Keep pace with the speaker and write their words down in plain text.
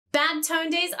Bad tone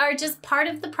days are just part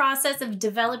of the process of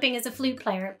developing as a flute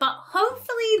player, but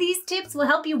hopefully these tips will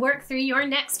help you work through your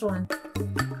next one.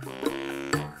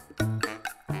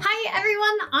 Hi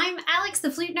everyone, I'm Alex the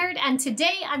Flute Nerd, and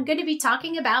today I'm going to be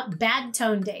talking about bad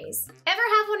tone days. Ever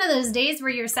have one of those days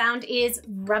where your sound is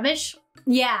rubbish?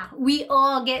 Yeah, we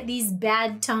all get these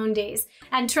bad tone days,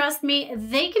 and trust me,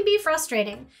 they can be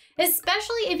frustrating,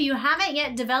 especially if you haven't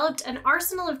yet developed an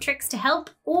arsenal of tricks to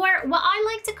help, or what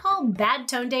I like to call bad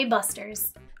tone day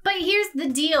busters. But here's the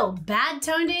deal, bad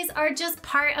tone days are just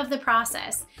part of the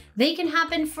process. They can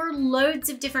happen for loads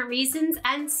of different reasons,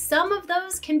 and some of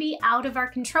those can be out of our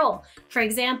control. For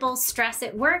example, stress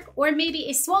at work, or maybe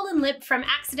a swollen lip from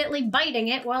accidentally biting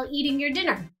it while eating your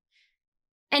dinner.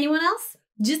 Anyone else?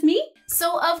 Just me?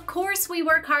 So of course we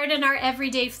work hard in our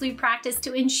everyday flute practice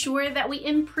to ensure that we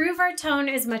improve our tone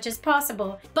as much as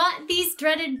possible. But these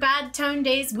dreaded bad tone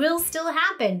days will still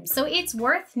happen, so it's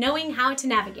worth knowing how to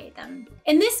navigate them.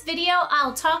 In this video,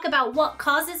 I'll talk about what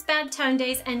causes bad tone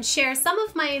days and share some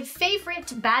of my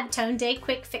favorite bad tone day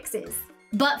quick fixes.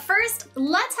 But first,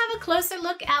 let's have a closer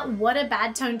look at what a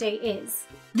bad tone day is.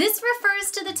 This refers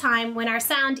to the time when our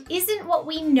sound isn't what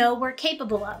we know we're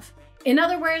capable of. In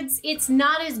other words, it's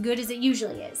not as good as it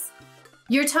usually is.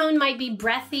 Your tone might be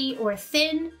breathy or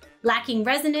thin, lacking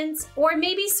resonance, or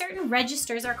maybe certain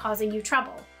registers are causing you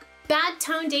trouble. Bad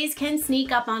tone days can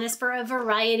sneak up on us for a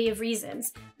variety of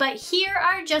reasons, but here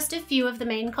are just a few of the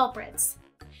main culprits.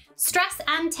 Stress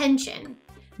and tension.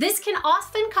 This can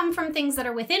often come from things that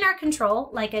are within our control,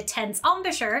 like a tense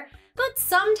embouchure, but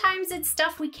sometimes it's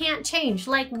stuff we can't change,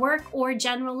 like work or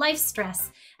general life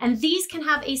stress, and these can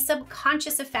have a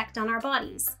subconscious effect on our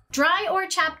bodies. Dry or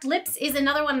chapped lips is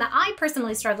another one that I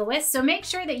personally struggle with, so make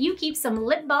sure that you keep some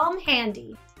lip balm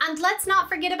handy. And let's not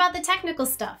forget about the technical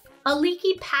stuff. A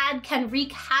leaky pad can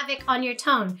wreak havoc on your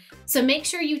tone, so make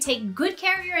sure you take good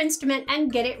care of your instrument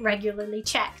and get it regularly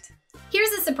checked.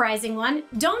 Here's a surprising one.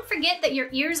 Don't forget that your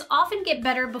ears often get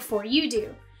better before you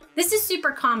do. This is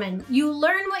super common. You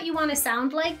learn what you want to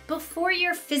sound like before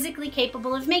you're physically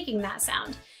capable of making that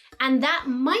sound. And that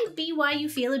might be why you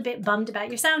feel a bit bummed about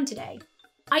your sound today.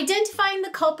 Identifying the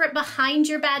culprit behind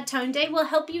your bad tone day will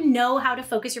help you know how to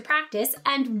focus your practice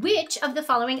and which of the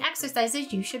following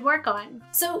exercises you should work on.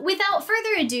 So without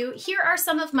further ado, here are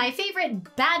some of my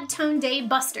favorite bad tone day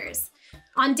busters.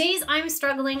 On days I'm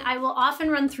struggling, I will often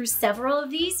run through several of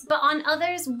these, but on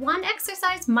others, one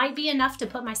exercise might be enough to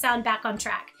put my sound back on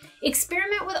track.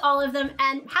 Experiment with all of them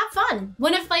and have fun.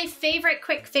 One of my favorite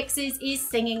quick fixes is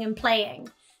singing and playing.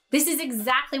 This is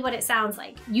exactly what it sounds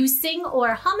like. You sing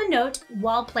or hum a note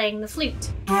while playing the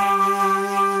flute.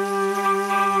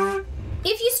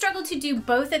 If you struggle to do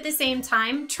both at the same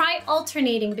time, try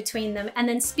alternating between them and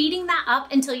then speeding that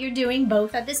up until you're doing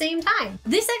both at the same time.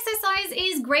 This exercise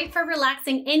is great for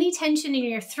relaxing any tension in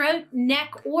your throat,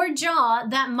 neck, or jaw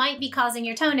that might be causing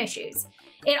your tone issues.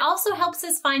 It also helps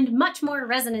us find much more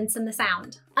resonance in the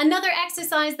sound. Another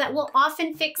exercise that will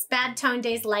often fix bad tone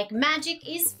days like magic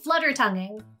is flutter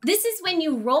tonguing. This is when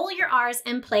you roll your R's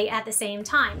and play at the same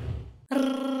time.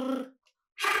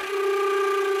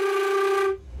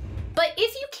 But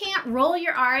if you can't roll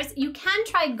your R's, you can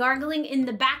try gargling in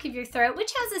the back of your throat,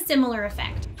 which has a similar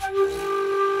effect.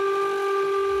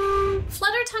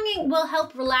 Flutter tonguing will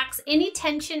help relax any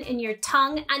tension in your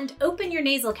tongue and open your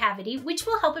nasal cavity, which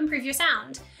will help improve your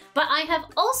sound. But I have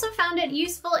also found it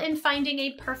useful in finding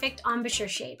a perfect embouchure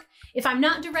shape. If I'm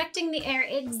not directing the air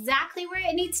exactly where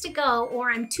it needs to go,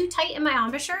 or I'm too tight in my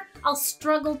embouchure, I'll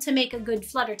struggle to make a good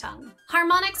flutter tongue.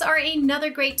 Harmonics are another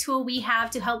great tool we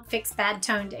have to help fix bad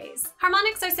tone days.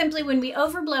 Harmonics are simply when we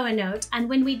overblow a note, and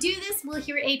when we do this, we'll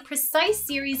hear a precise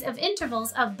series of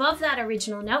intervals above that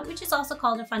original note, which is also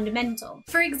called a fundamental.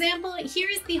 For example, here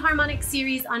is the harmonic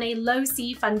series on a low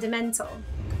C fundamental.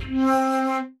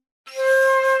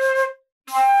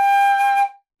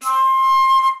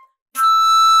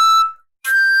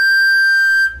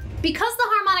 Because the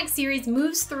harmonic series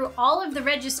moves through all of the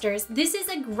registers, this is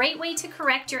a great way to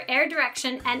correct your air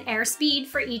direction and air speed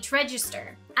for each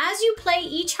register. As you play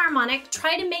each harmonic,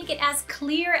 try to make it as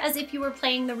clear as if you were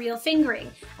playing the real fingering,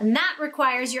 and that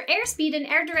requires your airspeed and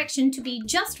air direction to be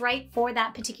just right for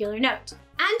that particular note.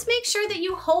 And make sure that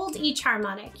you hold each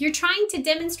harmonic. You're trying to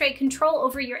demonstrate control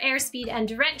over your airspeed and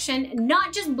direction,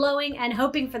 not just blowing and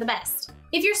hoping for the best.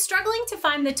 If you're struggling to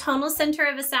find the tonal center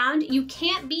of a sound, you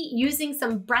can't be using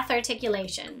some breath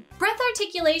articulation. Breath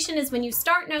articulation is when you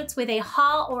start notes with a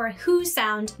ha or a hu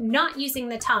sound, not using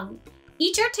the tongue.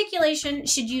 Each articulation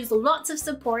should use lots of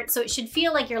support, so it should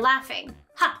feel like you're laughing.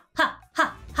 Ha, ha,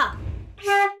 ha, ha.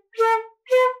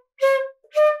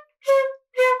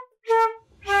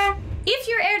 If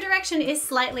your air direction direction is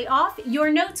slightly off,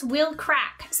 your notes will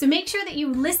crack. So make sure that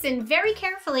you listen very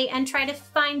carefully and try to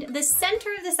find the center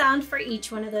of the sound for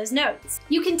each one of those notes.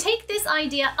 You can take this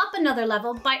idea up another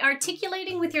level by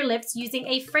articulating with your lips using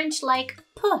a French-like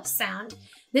p sound.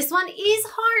 This one is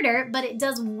harder, but it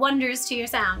does wonders to your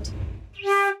sound.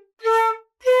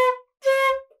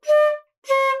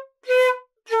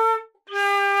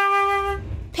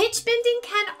 Pitch bending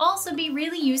can also be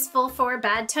really useful for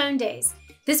bad tone days.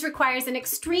 This requires an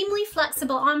extremely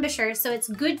flexible embouchure, so it's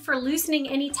good for loosening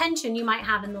any tension you might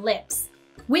have in the lips.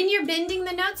 When you're bending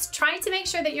the notes, try to make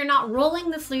sure that you're not rolling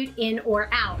the flute in or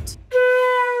out.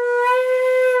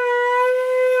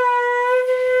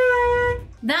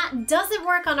 That doesn't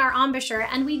work on our embouchure,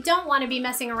 and we don't want to be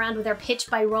messing around with our pitch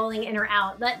by rolling in or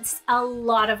out. That's a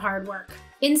lot of hard work.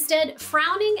 Instead,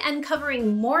 frowning and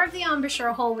covering more of the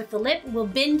embouchure hole with the lip will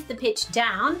bend the pitch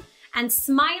down, and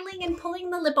smiling and pulling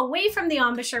the lip away from the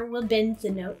embouchure will bend the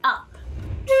note up.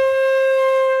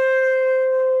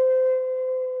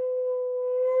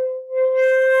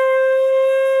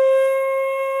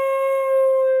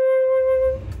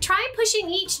 Try pushing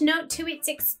each note to its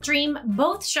extreme,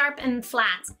 both sharp and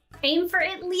flat. Aim for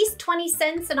at least 20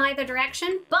 cents in either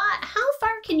direction, but how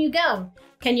far can you go?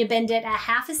 Can you bend it a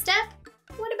half a step?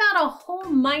 What about a whole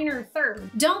minor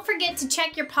third? Don't forget to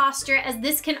check your posture, as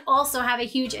this can also have a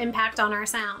huge impact on our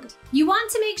sound. You want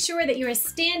to make sure that you're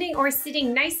standing or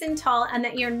sitting nice and tall and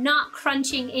that you're not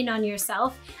crunching in on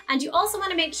yourself. And you also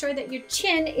want to make sure that your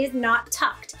chin is not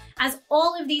tucked, as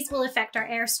all of these will affect our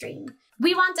airstream.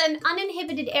 We want an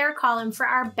uninhibited air column for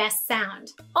our best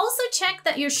sound. Also check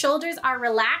that your shoulders are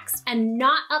relaxed and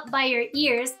not up by your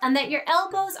ears, and that your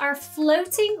elbows are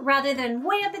floating rather than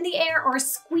way up in the air or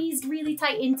squeezed really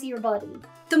tight into your body.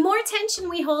 The more tension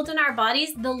we hold in our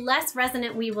bodies, the less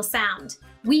resonant we will sound.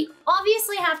 We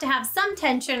obviously have to have some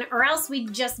tension, or else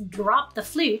we'd just drop the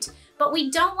flute, but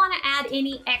we don't want to add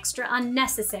any extra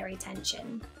unnecessary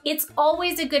tension. It's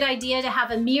always a good idea to have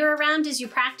a mirror around as you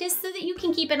practice so that you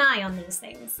can keep an eye on these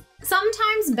things.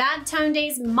 Sometimes bad tone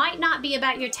days might not be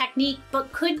about your technique,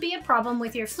 but could be a problem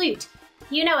with your flute.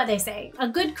 You know what they say, a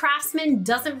good craftsman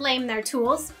doesn't blame their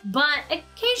tools, but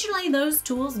occasionally those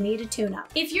tools need a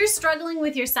tune-up. If you're struggling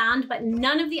with your sound but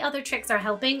none of the other tricks are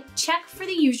helping, check for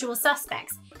the usual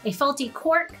suspects: a faulty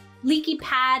cork, leaky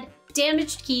pad,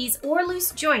 damaged keys, or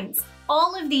loose joints.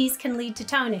 All of these can lead to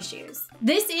tone issues.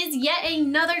 This is yet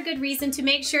another good reason to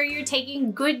make sure you're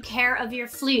taking good care of your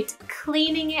flute,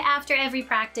 cleaning it after every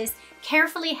practice,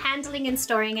 carefully handling and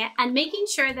storing it, and making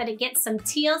sure that it gets some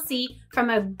TLC from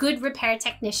a good repair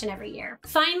technician every year.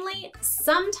 Finally,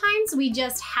 sometimes we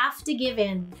just have to give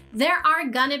in. There are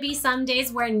gonna be some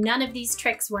days where none of these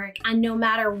tricks work, and no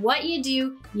matter what you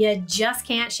do, you just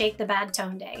can't shake the bad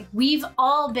tone day. We've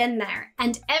all been there,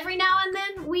 and every now and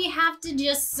then we have to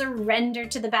just surrender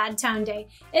to the bad tone day,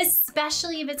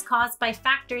 especially if it's caused by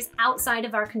factors outside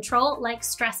of our control, like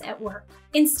stress at work.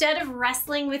 Instead of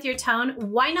wrestling with your tone,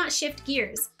 why not shift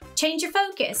gears? Change your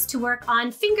focus to work on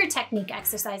finger technique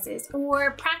exercises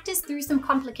or practice through some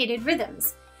complicated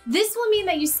rhythms. This will mean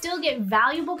that you still get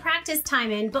valuable practice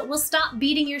time in, but will stop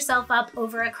beating yourself up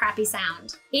over a crappy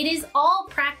sound. It is all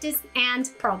practice and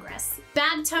progress.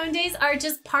 Bad tone days are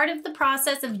just part of the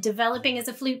process of developing as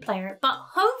a flute player, but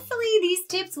hopefully these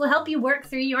tips will help you work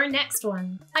through your next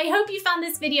one. I hope you found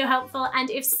this video helpful, and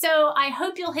if so, I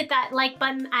hope you'll hit that like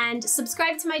button and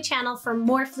subscribe to my channel for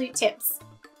more flute tips.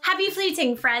 Happy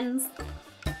fluting, friends!